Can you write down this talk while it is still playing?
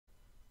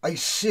a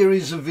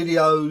series of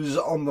videos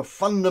on the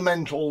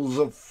fundamentals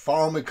of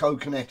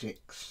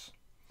pharmacokinetics.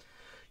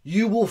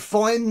 You will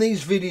find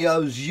these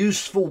videos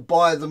useful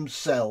by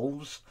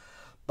themselves,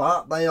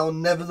 but they are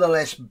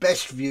nevertheless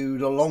best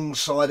viewed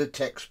alongside a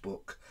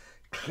textbook,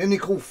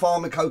 Clinical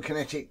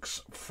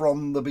Pharmacokinetics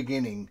from the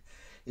Beginning.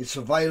 It's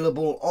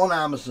available on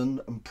Amazon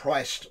and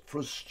priced for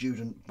a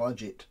student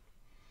budget.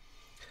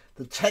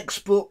 The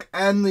textbook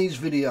and these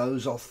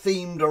videos are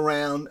themed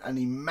around an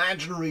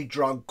imaginary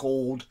drug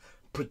called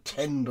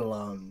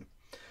pretendolone.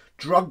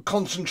 Drug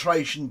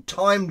concentration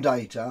time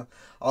data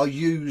are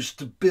used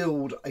to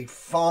build a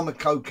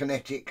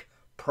pharmacokinetic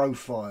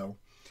profile.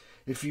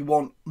 If you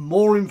want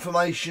more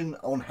information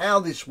on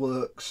how this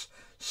works,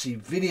 see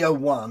video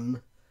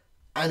 1,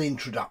 an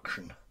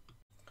introduction.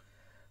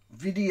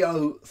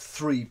 Video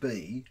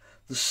 3b,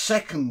 the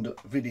second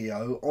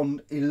video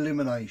on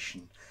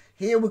elimination.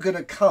 Here we're going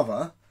to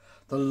cover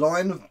the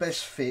line of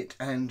best fit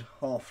and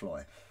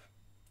half-life.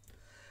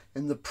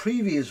 In the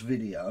previous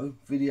video,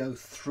 video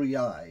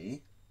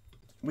 3a,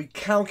 we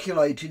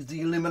calculated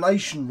the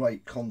elimination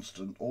rate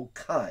constant, or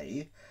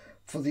K,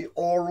 for the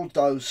oral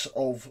dose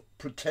of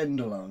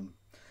pretendolone.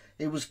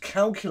 It was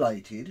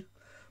calculated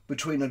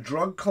between a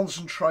drug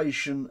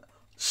concentration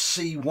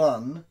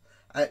C1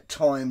 at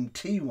time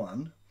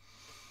T1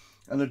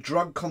 and a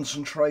drug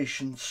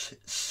concentration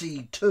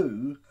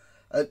C2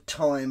 at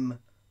time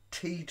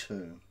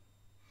T2.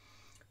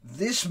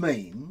 This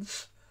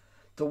means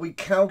that we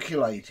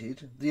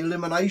calculated the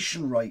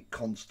elimination rate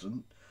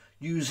constant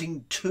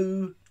using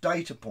two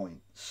data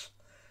points.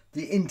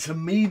 The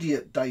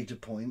intermediate data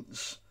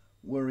points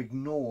were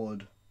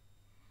ignored.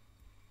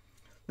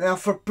 Now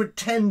for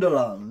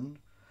pretendolone,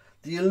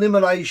 the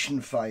elimination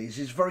phase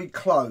is very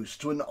close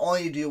to an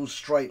ideal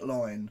straight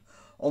line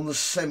on the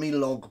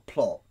semi-log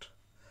plot.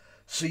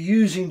 So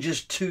using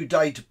just two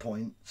data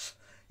points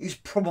is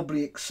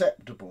probably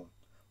acceptable.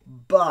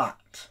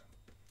 But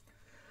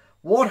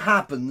what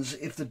happens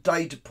if the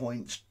data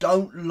points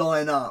don't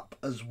line up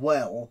as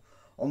well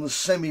on the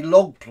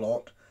semi-log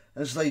plot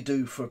as they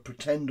do for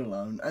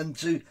pretendolone? And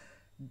to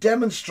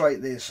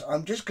demonstrate this,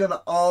 I'm just going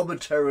to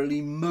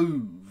arbitrarily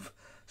move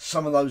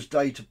some of those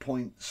data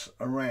points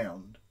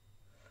around.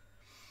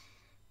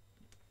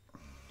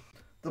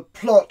 The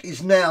plot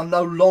is now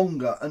no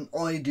longer an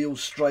ideal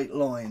straight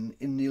line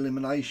in the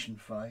elimination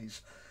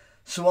phase.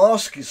 So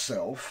ask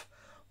yourself,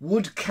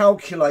 would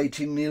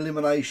calculating the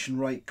elimination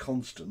rate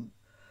constant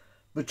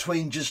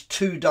between just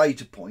two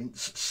data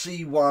points,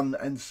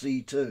 C1 and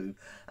C2,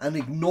 and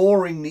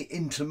ignoring the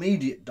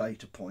intermediate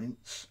data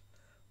points,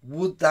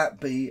 would that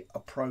be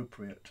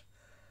appropriate?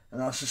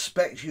 And I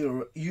suspect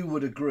you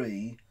would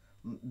agree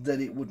that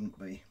it wouldn't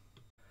be.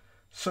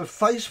 So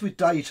faced with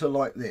data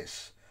like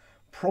this,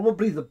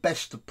 probably the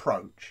best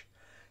approach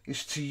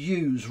is to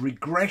use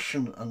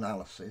regression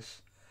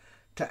analysis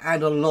to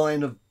add a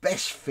line of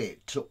best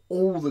fit to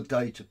all the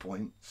data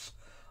points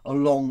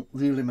along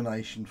the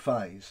elimination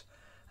phase.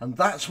 And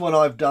that's what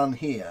I've done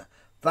here.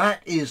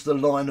 That is the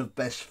line of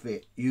best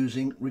fit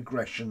using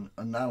regression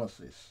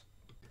analysis.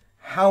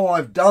 How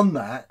I've done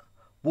that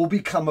will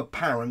become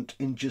apparent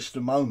in just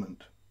a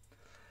moment.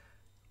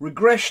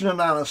 Regression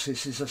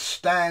analysis is a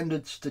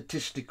standard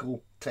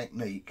statistical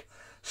technique,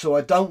 so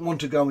I don't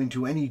want to go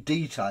into any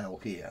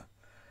detail here.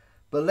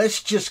 But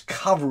let's just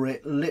cover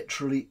it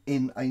literally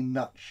in a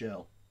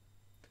nutshell.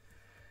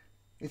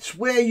 It's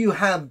where you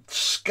have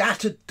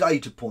scattered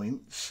data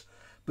points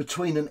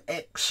between an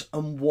X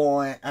and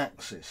Y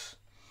axis.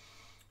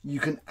 You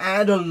can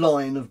add a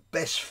line of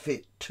best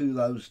fit to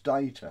those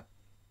data.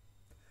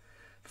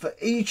 For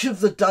each of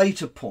the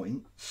data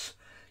points,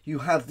 you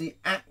have the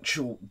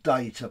actual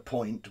data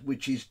point,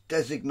 which is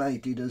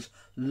designated as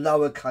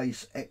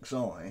lowercase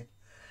xi,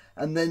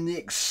 and then the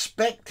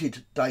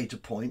expected data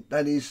point,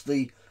 that is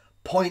the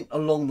point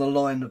along the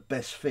line of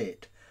best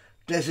fit,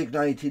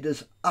 designated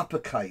as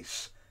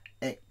uppercase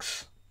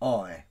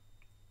xi.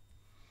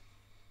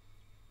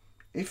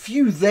 If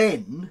you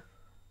then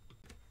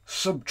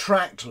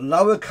subtract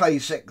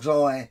lowercase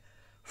xi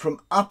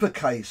from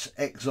uppercase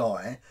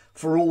xi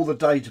for all the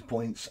data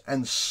points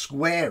and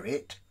square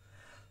it,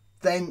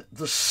 then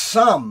the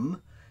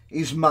sum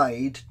is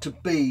made to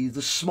be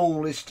the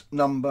smallest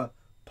number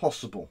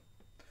possible.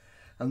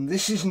 And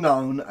this is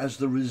known as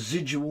the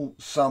residual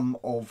sum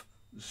of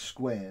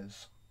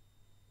squares.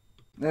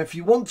 Now, if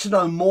you want to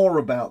know more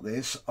about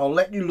this, I'll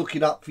let you look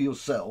it up for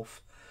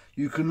yourself.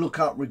 You can look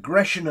up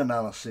regression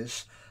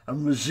analysis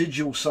and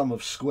residual sum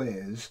of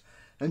squares,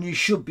 and you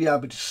should be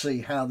able to see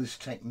how this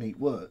technique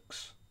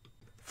works.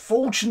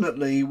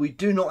 Fortunately, we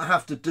do not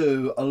have to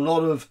do a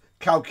lot of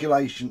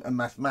calculation and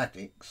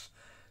mathematics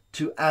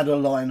to add a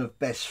line of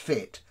best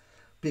fit,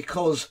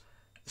 because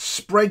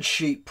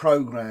spreadsheet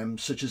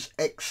programs such as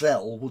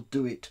Excel will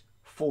do it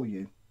for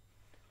you.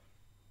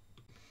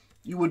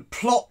 You would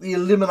plot the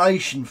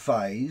elimination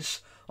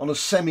phase on a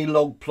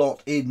semi-log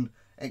plot in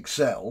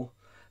Excel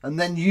and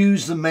then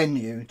use the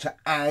menu to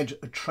add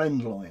a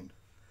trend line.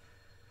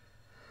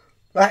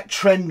 That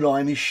trend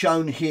line is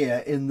shown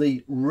here in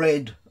the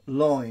red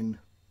line.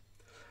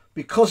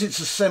 Because it's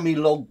a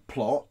semi-log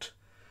plot,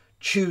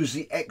 choose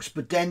the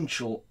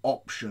exponential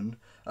option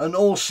and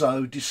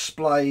also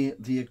display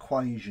the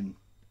equation.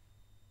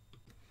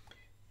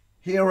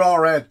 Here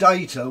are our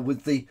data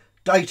with the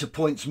data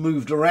points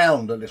moved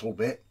around a little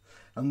bit,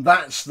 and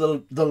that's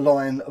the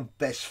line of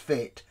best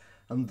fit,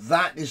 and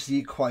that is the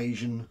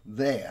equation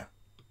there.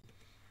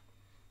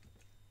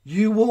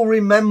 You will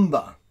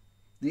remember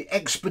the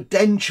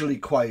exponential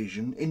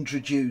equation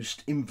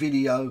introduced in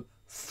video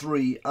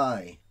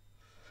 3a,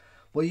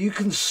 where you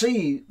can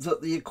see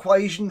that the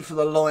equation for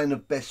the line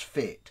of best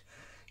fit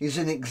is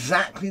in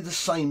exactly the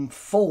same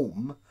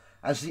form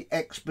as the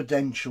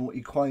exponential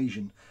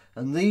equation,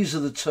 and these are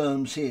the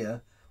terms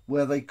here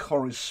where they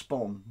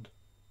correspond.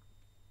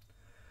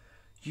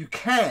 You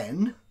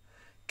can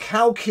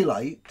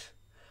calculate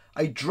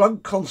a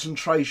drug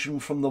concentration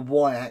from the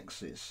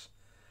y-axis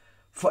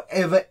for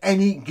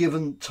any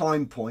given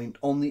time point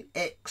on the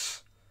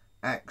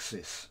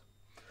x-axis.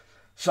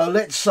 So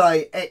let's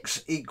say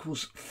x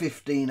equals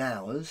 15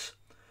 hours,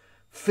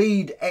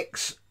 feed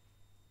x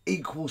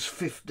equals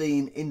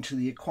 15 into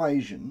the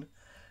equation,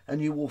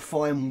 and you will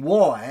find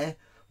y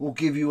will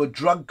give you a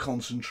drug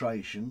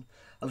concentration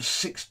of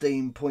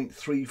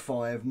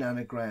 16.35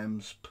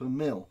 nanograms per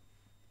mil.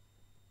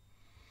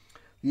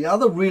 The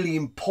other really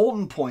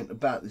important point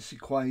about this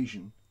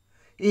equation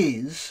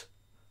is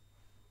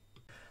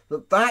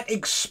that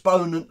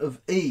exponent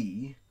of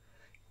E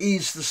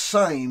is the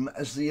same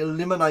as the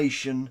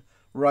elimination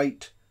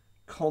rate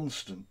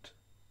constant.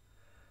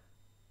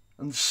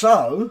 And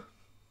so,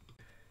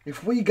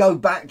 if we go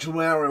back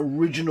to our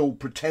original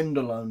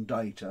pretend-alone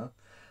data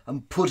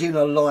and put in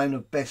a line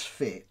of best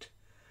fit,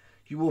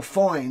 you will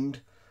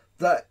find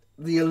that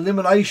the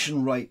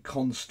elimination rate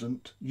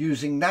constant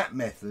using that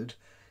method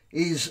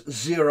is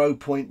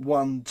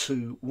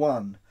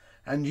 0.121.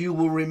 And you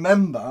will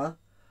remember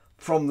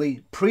from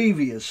the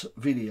previous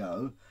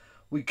video,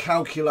 we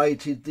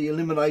calculated the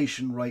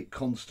elimination rate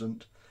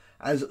constant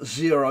as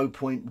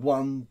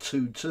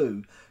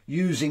 0.122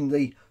 using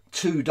the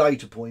two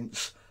data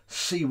points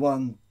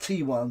C1,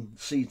 T1,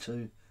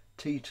 C2,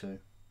 T2.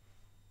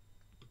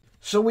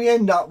 So we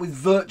end up with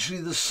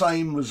virtually the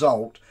same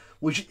result,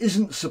 which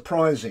isn't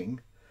surprising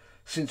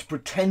since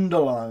pretend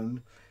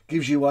alone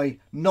gives you a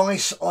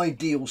nice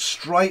ideal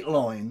straight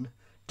line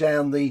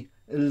down the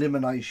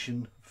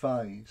elimination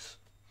phase.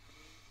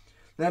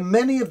 Now,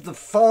 many of the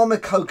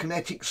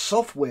pharmacokinetics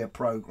software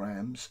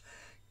programs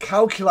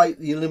calculate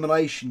the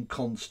elimination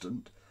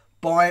constant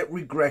by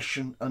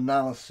regression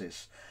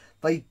analysis.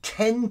 They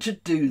tend to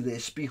do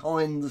this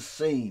behind the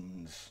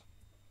scenes.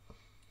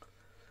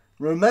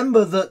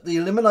 Remember that the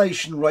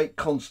elimination rate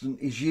constant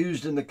is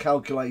used in the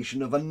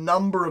calculation of a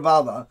number of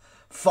other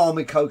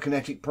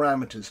pharmacokinetic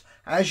parameters,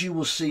 as you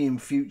will see in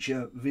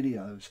future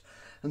videos.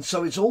 And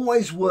so it's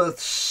always worth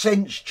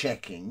sense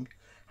checking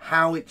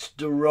how it's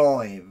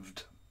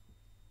derived.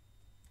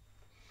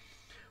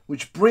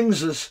 Which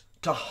brings us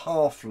to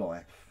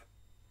half-life.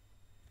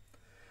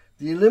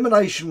 The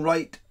elimination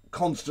rate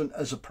constant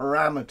as a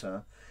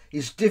parameter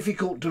is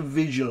difficult to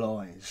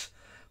visualize,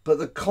 but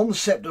the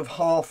concept of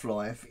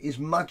half-life is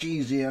much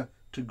easier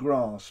to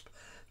grasp.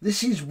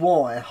 This is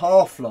why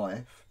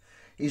half-life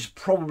is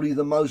probably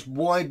the most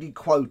widely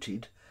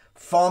quoted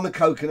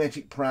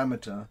pharmacokinetic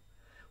parameter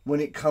when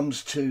it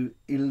comes to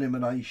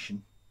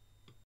elimination.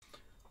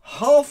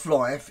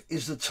 Half-life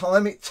is the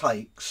time it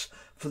takes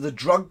for the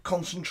drug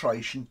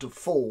concentration to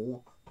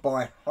fall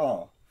by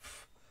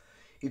half.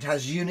 It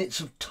has units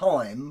of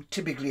time,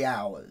 typically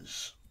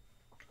hours.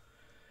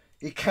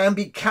 It can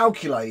be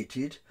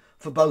calculated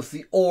for both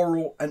the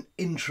oral and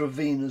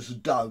intravenous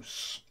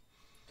dose.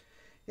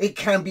 It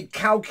can be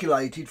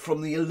calculated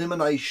from the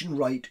elimination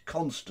rate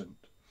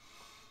constant.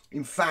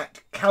 In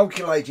fact,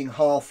 calculating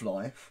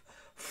half-life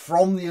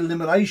from the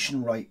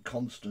elimination rate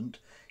constant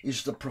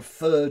is the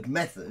preferred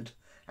method,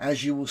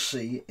 as you will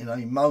see in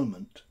a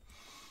moment.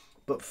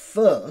 But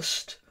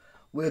first,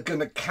 we're going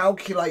to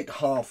calculate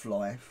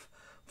half-life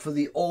for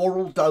the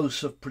oral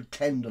dose of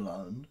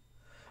pretendolone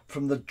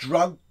from the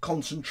drug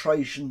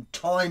concentration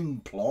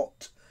time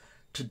plot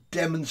to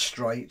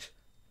demonstrate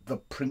the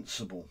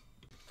principle.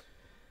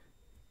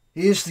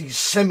 Here's the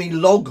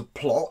semi-log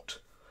plot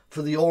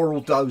for the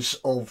oral dose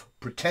of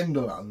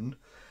pretendolone,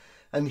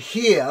 and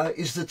here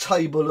is the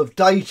table of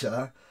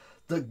data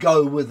that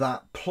go with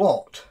that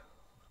plot.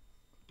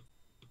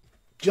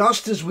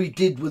 Just as we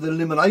did with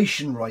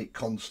elimination rate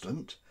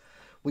constant,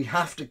 we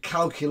have to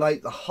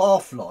calculate the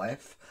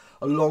half-life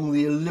along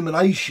the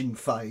elimination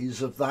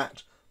phase of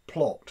that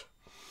plot.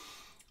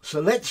 So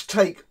let's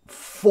take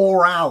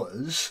 4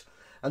 hours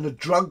and a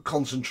drug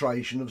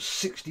concentration of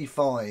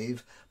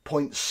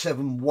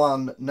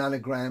 65.71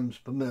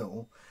 nanograms per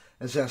mil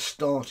as our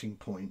starting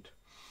point.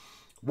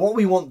 What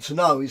we want to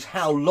know is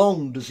how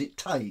long does it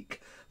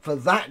take for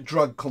that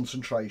drug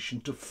concentration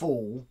to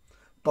fall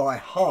by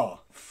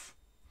half.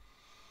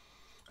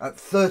 At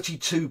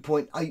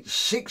 32.86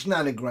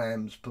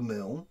 nanograms per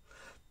mil,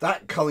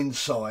 that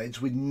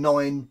coincides with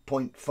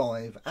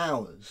 9.5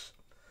 hours.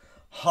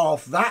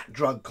 Half that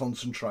drug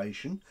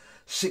concentration,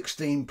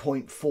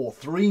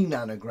 16.43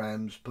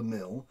 nanograms per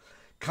mil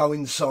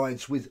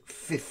coincides with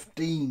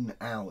 15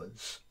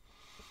 hours.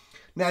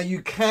 Now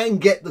you can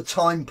get the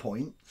time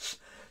points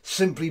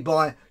simply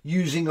by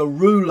using a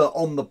ruler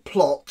on the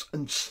plot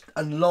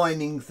and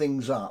lining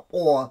things up,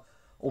 or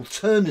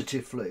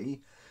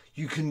alternatively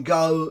you can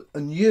go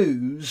and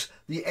use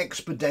the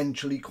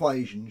exponential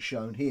equation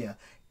shown here.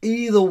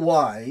 Either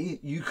way,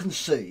 you can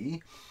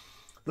see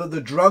that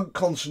the drug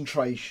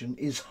concentration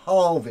is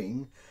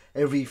halving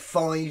every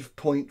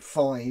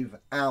 5.5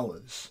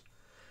 hours.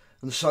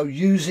 And so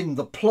using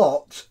the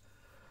plot,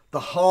 the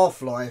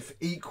half-life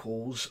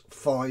equals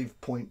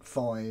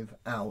 5.5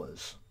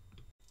 hours.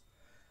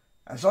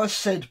 As I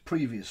said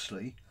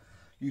previously,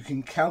 you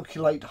can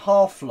calculate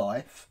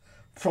half-life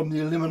from the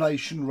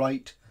elimination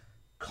rate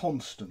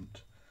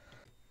constant.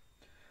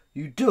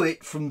 You do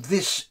it from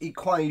this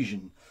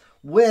equation.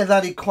 Where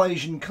that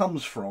equation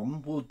comes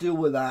from, we'll deal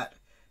with that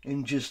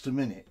in just a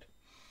minute.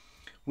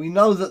 We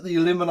know that the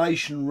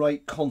elimination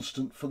rate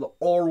constant for the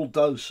oral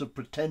dose of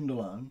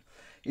protenderone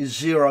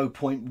is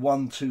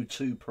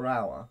 0.122 per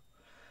hour.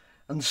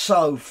 And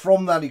so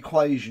from that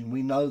equation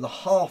we know the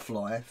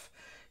half-life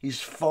is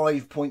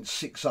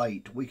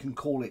 5.68. We can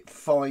call it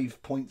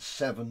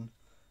 5.7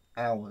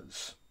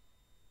 hours.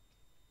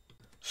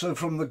 So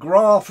from the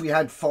graph we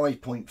had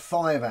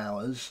 5.5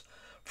 hours.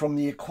 From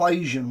the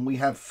equation we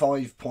have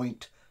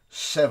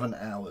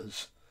 5.7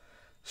 hours.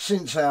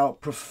 Since our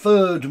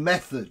preferred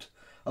method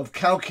of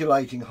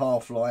calculating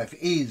half-life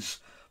is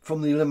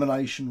from the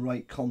elimination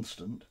rate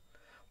constant,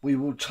 we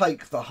will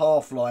take the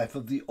half-life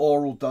of the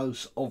oral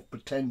dose of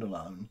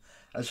protenderone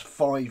as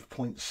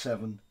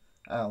 5.7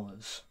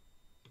 hours.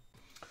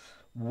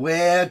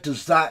 Where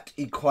does that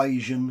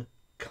equation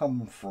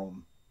come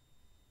from?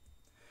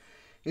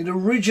 It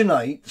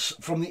originates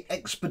from the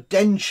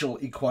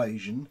exponential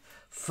equation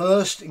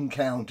first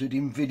encountered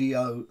in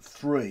video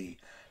 3.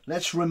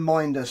 Let's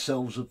remind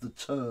ourselves of the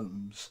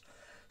terms.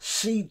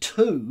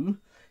 C2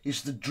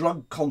 is the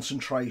drug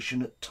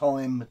concentration at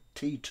time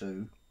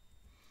T2.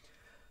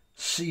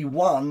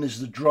 C1 is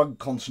the drug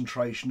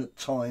concentration at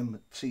time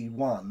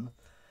T1.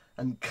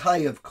 And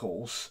K, of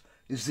course,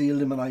 is the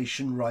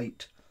elimination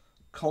rate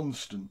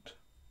constant.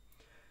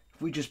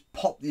 If we just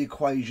pop the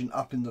equation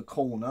up in the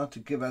corner to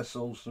give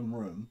ourselves some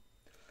room.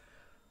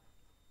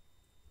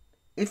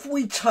 If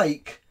we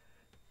take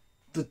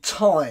the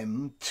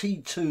time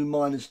T2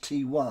 minus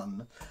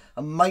T1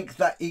 and make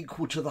that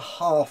equal to the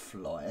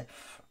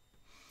half-life,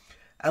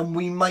 and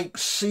we make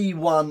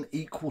C1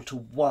 equal to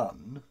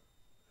 1,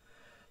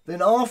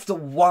 then after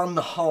one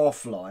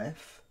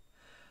half-life,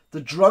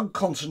 the drug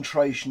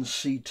concentration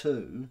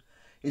C2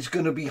 is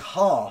going to be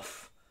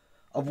half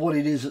of what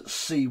it is at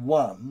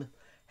C1,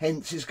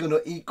 hence it's going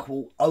to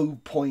equal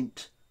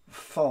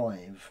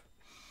 0.5.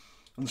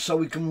 And so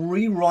we can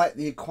rewrite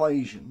the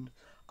equation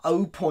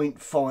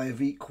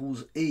 0.5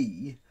 equals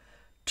E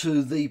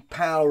to the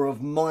power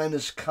of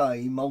minus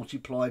K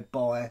multiplied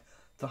by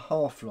the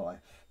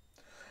half-life.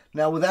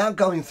 Now, without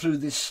going through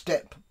this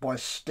step by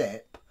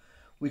step,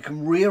 we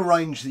can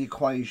rearrange the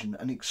equation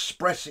and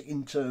express it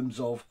in terms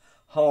of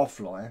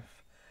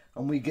half-life,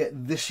 and we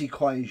get this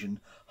equation.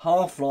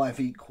 Half-life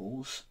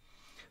equals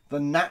the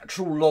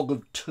natural log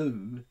of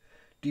 2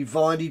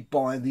 divided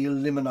by the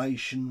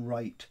elimination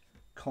rate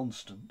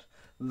constant.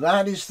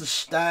 That is the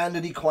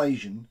standard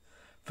equation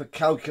for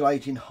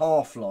calculating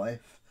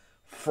half-life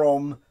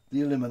from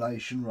the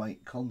elimination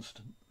rate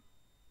constant.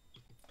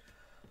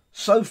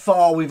 So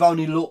far we've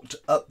only looked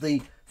at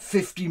the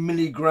 50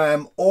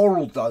 milligram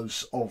oral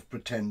dose of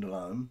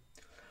protenderone.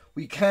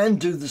 We can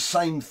do the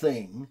same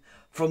thing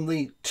from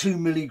the 2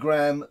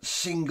 milligram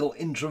single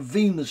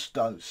intravenous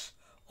dose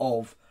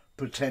of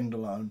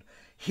protenderone.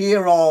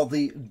 Here are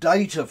the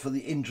data for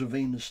the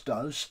intravenous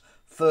dose,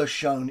 first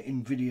shown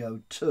in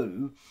video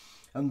 2,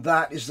 and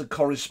that is the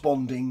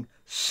corresponding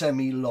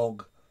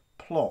semi-log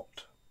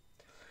plot.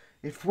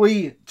 If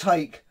we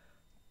take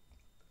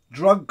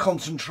drug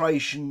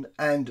concentration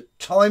and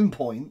time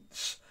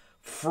points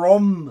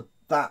from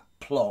that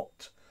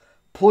plot,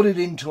 put it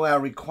into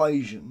our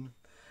equation,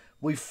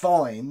 we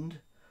find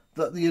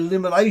that the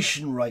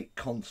elimination rate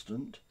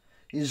constant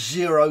is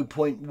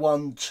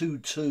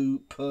 0.122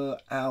 per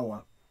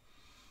hour.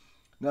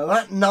 Now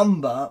that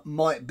number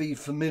might be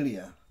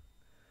familiar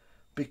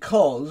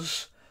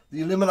because the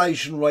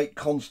elimination rate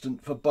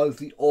constant for both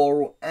the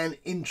oral and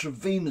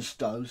intravenous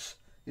dose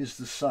is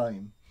the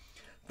same.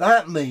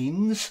 That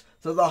means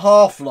that the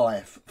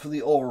half-life for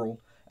the oral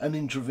and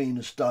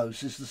intravenous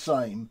dose is the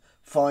same,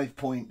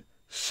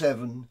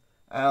 5.7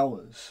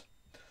 hours.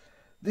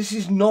 This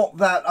is not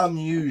that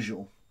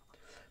unusual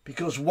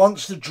because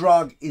once the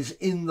drug is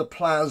in the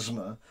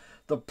plasma,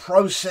 the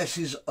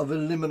processes of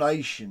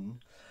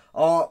elimination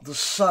are the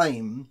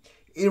same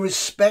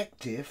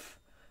irrespective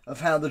of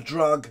how the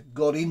drug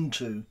got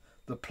into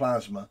the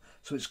plasma.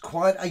 So it's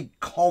quite a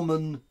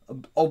common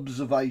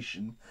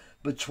observation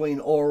between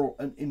oral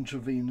and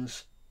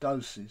intravenous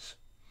doses.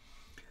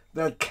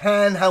 There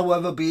can,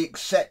 however, be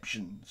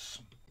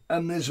exceptions,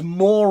 and there's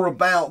more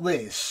about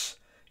this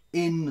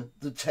in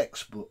the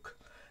textbook.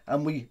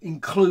 and we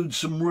include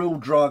some real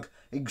drug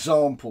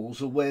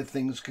examples of where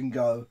things can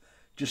go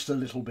just a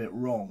little bit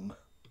wrong.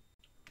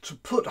 To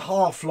put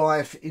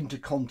Half-Life into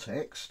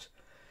context,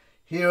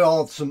 here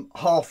are some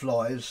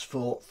half-lives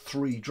for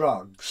 3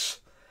 drugs,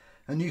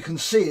 and you can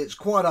see it's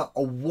quite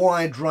a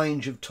wide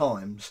range of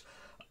times,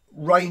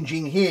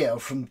 ranging here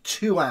from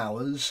 2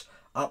 hours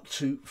up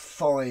to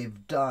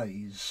 5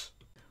 days.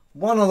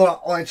 One other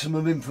item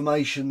of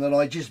information that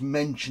I just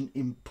mentioned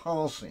in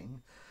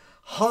passing: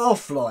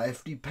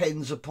 half-life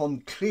depends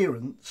upon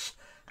clearance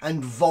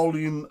and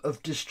volume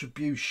of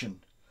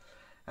distribution,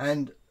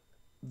 and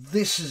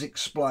this is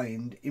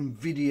explained in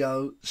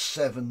video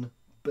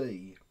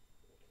 7b.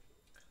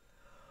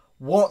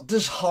 What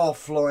does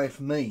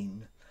half-life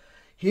mean?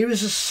 Here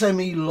is a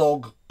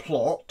semi-log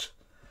plot.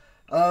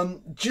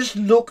 Just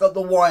look at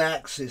the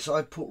y-axis.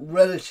 I put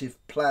relative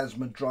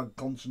plasma drug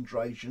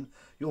concentration.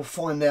 You'll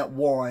find out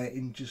why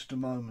in just a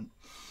moment.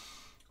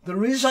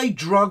 There is a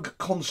drug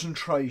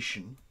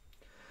concentration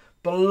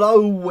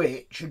below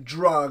which a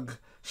drug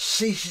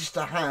ceases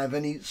to have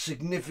any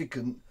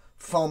significant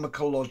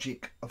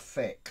pharmacologic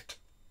effect.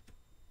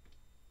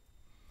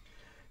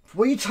 If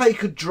we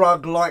take a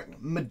drug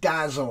like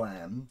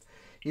midazolam,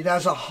 it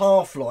has a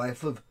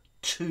half-life of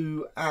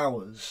 2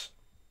 hours.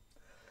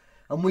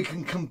 And we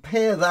can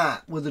compare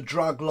that with a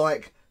drug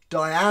like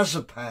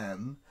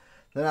diazepam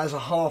that has a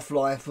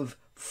half-life of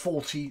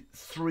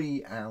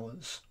 43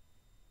 hours.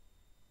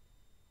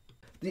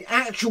 The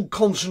actual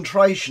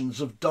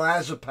concentrations of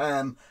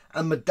diazepam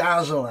and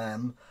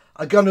midazolam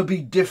are going to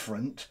be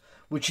different,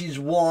 which is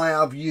why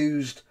I've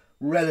used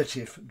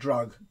relative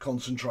drug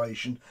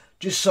concentration,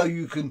 just so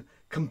you can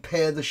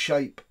compare the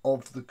shape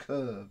of the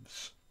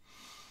curves.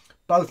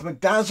 Both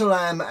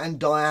midazolam and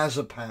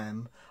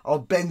diazepam are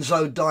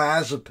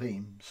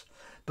benzodiazepines,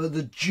 but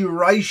the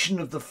duration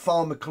of the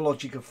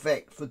pharmacologic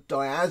effect for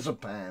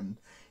diazepam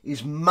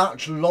is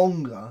much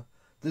longer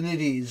than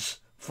it is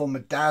for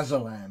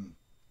midazolam.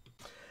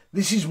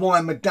 This is why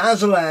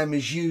midazolam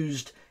is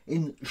used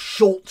in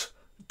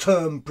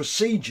short-term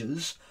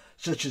procedures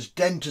such as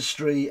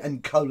dentistry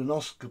and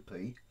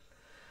colonoscopy,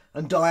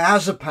 and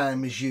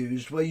diazepam is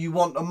used where you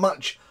want a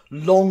much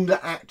longer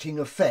acting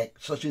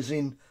effect, such as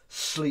in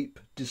sleep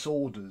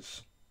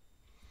disorders.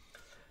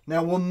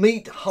 Now, we'll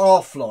meet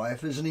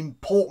half-life as an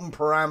important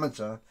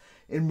parameter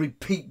in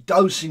repeat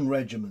dosing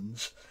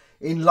regimens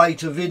in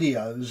later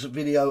videos,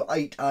 video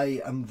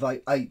 8a and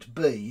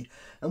 8b,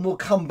 and we'll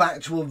come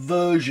back to a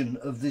version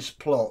of this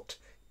plot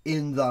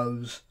in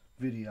those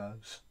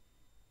videos.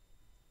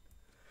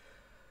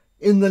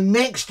 In the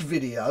next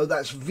video,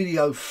 that's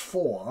video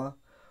 4,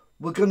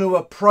 we're going to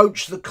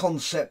approach the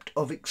concept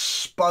of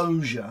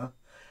exposure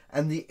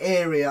and the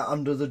area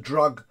under the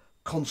drug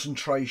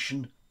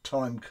concentration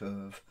time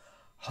curve.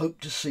 Hope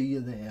to see you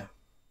there.